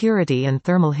on its purity and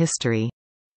thermal history.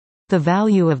 The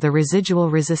value of the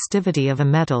residual resistivity of a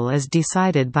metal is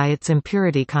decided by its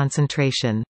impurity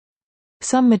concentration.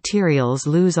 Some materials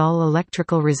lose all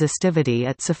electrical resistivity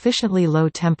at sufficiently low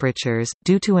temperatures,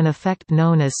 due to an effect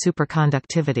known as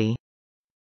superconductivity.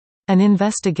 An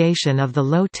investigation of the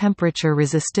low-temperature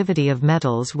resistivity of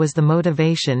metals was the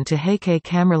motivation to Heike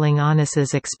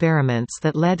Kamerlingh-Onnes's experiments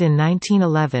that led in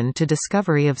 1911 to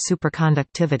discovery of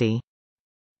superconductivity.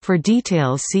 For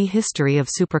details see History of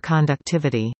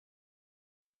superconductivity.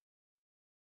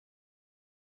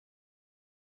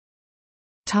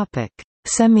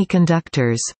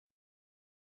 Semiconductors.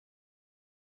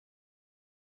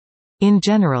 In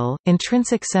general,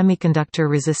 intrinsic semiconductor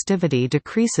resistivity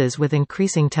decreases with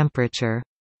increasing temperature.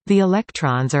 The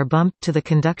electrons are bumped to the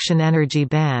conduction energy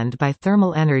band by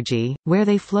thermal energy, where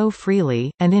they flow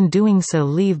freely, and in doing so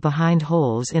leave behind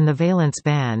holes in the valence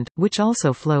band, which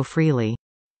also flow freely.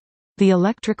 The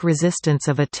electric resistance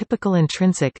of a typical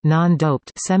intrinsic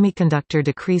non-doped semiconductor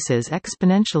decreases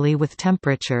exponentially with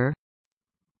temperature.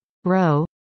 Rho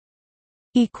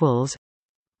equals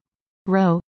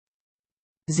rho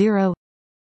 0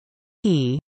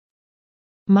 E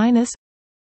minus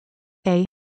A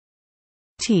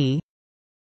T.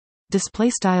 Display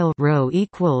style rho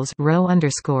equals rho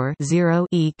underscore 0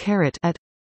 E caret at.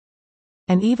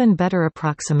 An even better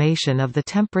approximation of the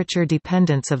temperature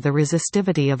dependence of the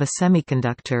resistivity of a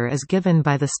semiconductor is given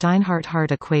by the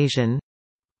Steinhart-Hart equation.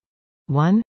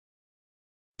 1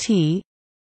 T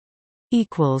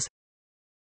equals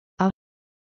A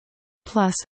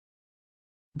plus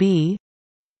B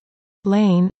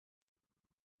lane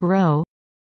rho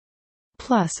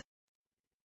plus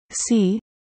C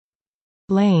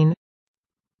lane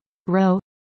rho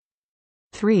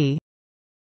 3.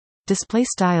 Display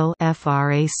style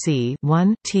frac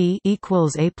 1 T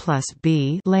equals A plus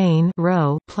B lane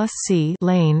rho plus C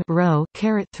lane rho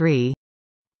caret 3,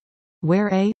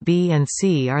 where A, B and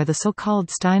C are the so-called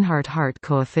Steinhart-Hart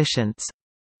coefficients.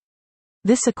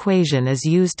 This equation is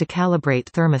used to calibrate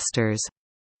thermistors.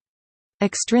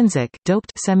 Extrinsic,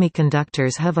 doped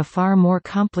semiconductors have a far more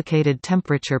complicated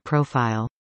temperature profile.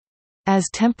 As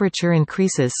temperature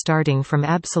increases starting from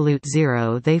absolute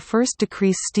zero, they first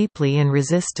decrease steeply in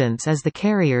resistance as the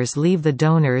carriers leave the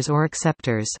donors or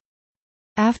acceptors.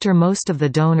 After most of the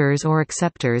donors or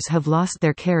acceptors have lost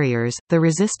their carriers, the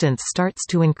resistance starts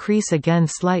to increase again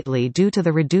slightly due to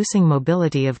the reducing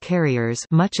mobility of carriers,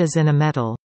 much as in a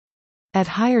metal. At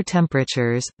higher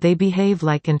temperatures, they behave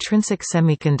like intrinsic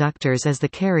semiconductors as the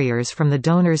carriers from the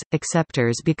donors,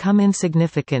 acceptors become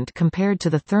insignificant compared to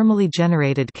the thermally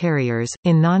generated carriers.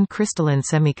 In non-crystalline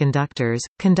semiconductors,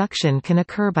 conduction can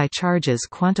occur by charges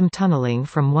quantum tunneling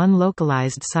from one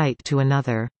localized site to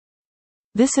another.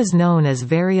 This is known as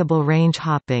variable range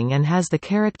hopping and has the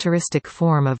characteristic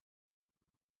form of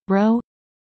ρ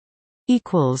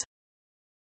equals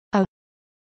a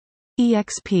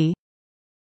exp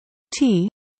T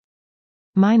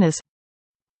minus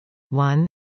 1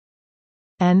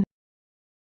 n.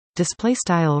 Display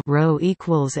style rho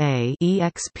equals a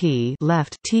exp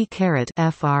left T caret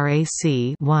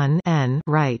frac 1 n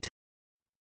right,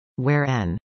 where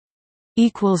n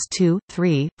equals 2,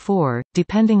 3, 4,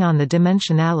 depending on the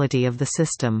dimensionality of the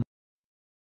system.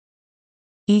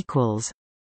 Equals.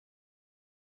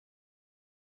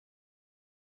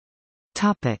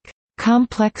 Topic: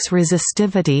 Complex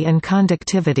resistivity and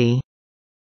conductivity.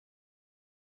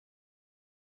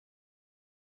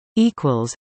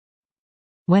 Equals.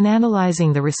 When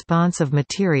analyzing the response of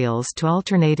materials to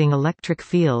alternating electric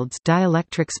fields,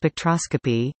 dielectric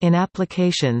spectroscopy, in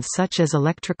applications such as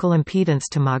electrical impedance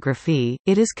tomography,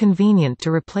 it is convenient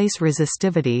to replace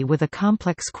resistivity with a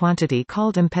complex quantity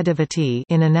called impedivity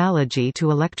in analogy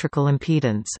to electrical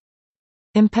impedance.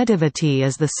 Impedivity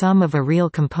is the sum of a real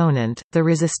component, the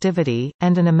resistivity,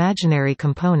 and an imaginary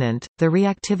component, the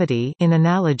reactivity, in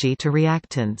analogy to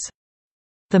reactance.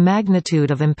 The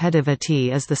magnitude of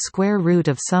impedivity is the square root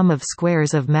of sum of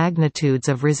squares of magnitudes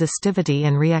of resistivity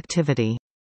and reactivity.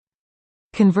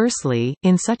 Conversely,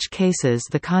 in such cases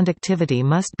the conductivity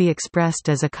must be expressed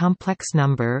as a complex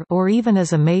number or even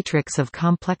as a matrix of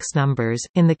complex numbers,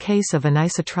 in the case of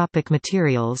anisotropic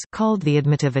materials called the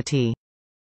admittivity.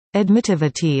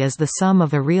 Admittivity is the sum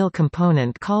of a real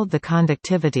component called the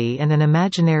conductivity and an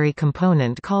imaginary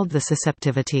component called the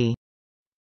susceptivity.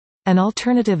 An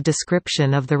alternative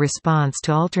description of the response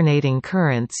to alternating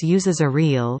currents uses a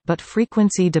real but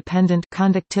frequency-dependent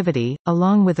conductivity,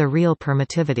 along with a real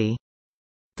permittivity.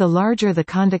 The larger the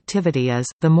conductivity is,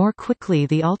 the more quickly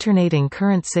the alternating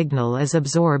current signal is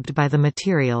absorbed by the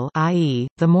material, i.e.,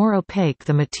 the more opaque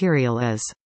the material is.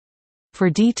 For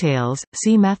details,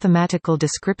 see mathematical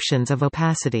descriptions of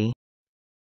opacity.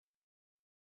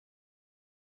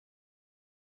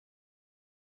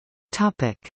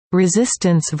 Topic: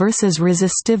 Resistance versus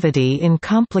resistivity in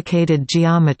complicated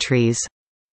geometries.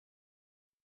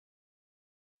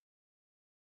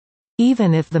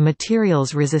 Even if the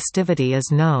material's resistivity is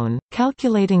known,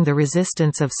 calculating the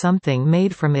resistance of something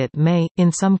made from it may,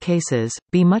 in some cases,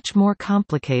 be much more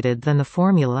complicated than the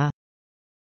formula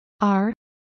R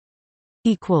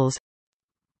equals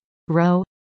rho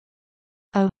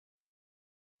a.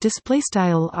 Display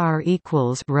style R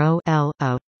equals rho L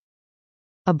a.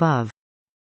 Above.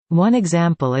 One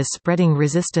example is spreading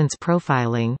resistance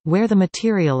profiling, where the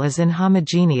material is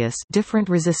inhomogeneous, different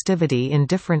resistivity in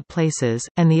different places,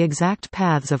 and the exact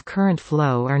paths of current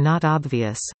flow are not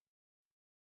obvious.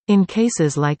 In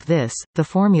cases like this, the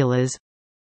formulas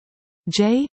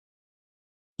J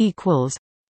equals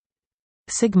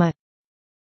sigma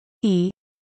E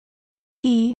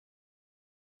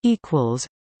equals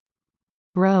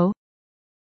rho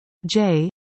J.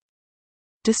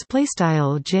 Display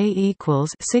style J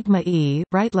equals sigma E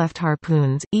right left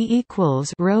harpoons E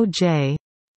equals rho J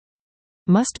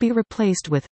must be replaced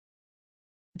with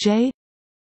J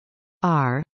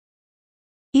R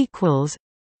equals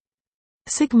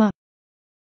sigma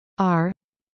R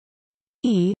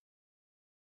E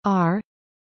R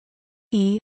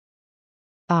E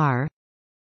R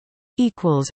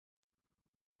equals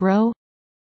rho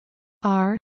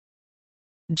R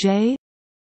J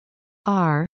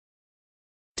R.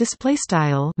 Display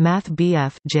style Math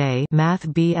BF J Math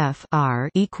BF R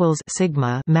equals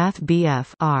sigma Math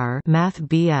BF R Math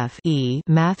BF E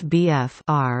Math BF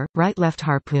R right left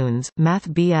harpoons Math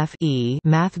BF E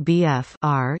Math BF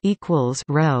R equals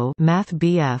rho Math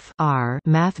BF R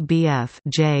Math BF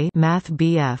J Math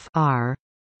BF R,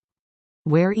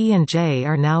 where E and J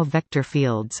are now vector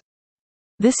fields.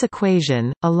 This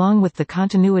equation, along with the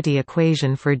continuity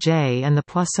equation for J and the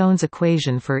Poisson's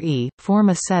equation for E, form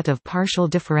a set of partial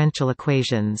differential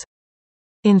equations.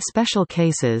 In special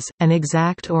cases, an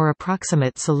exact or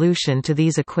approximate solution to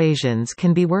these equations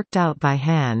can be worked out by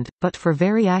hand, but for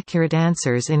very accurate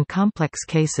answers in complex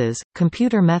cases,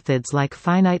 computer methods like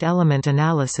finite element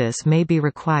analysis may be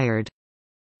required.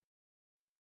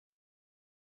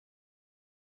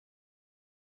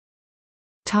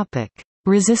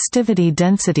 Resistivity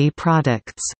density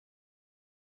products.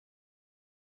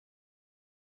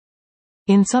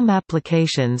 In some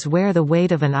applications where the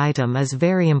weight of an item is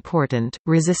very important,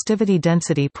 resistivity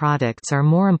density products are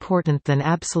more important than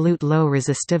absolute low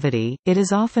resistivity. It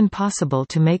is often possible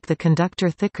to make the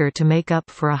conductor thicker to make up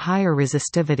for a higher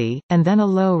resistivity, and then a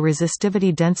low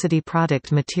resistivity density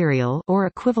product material, or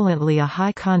equivalently a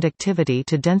high conductivity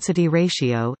to density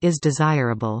ratio, is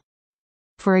desirable.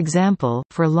 For example,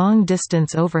 for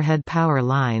long-distance overhead power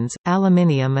lines,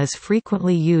 aluminium is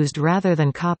frequently used rather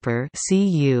than copper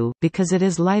Cu because it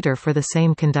is lighter for the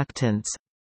same conductance.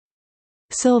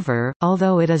 Silver,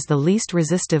 although it is the least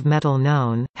resistive metal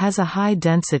known, has a high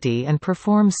density and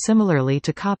performs similarly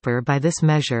to copper by this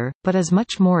measure, but is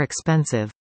much more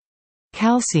expensive.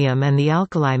 Calcium and the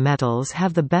alkali metals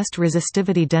have the best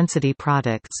resistivity density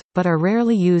products, but are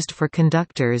rarely used for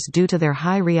conductors due to their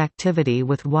high reactivity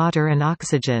with water and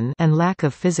oxygen and lack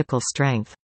of physical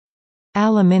strength.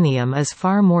 Aluminium is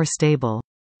far more stable.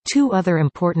 Two other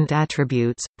important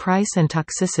attributes, price and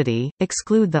toxicity,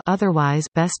 exclude the otherwise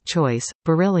best choice.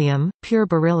 Beryllium, pure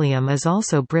beryllium is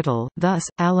also brittle, thus,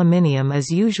 aluminium is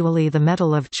usually the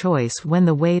metal of choice when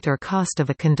the weight or cost of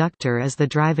a conductor is the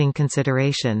driving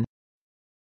consideration.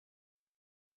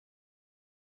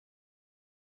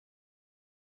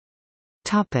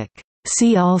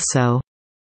 See also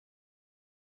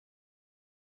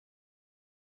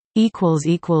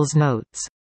Notes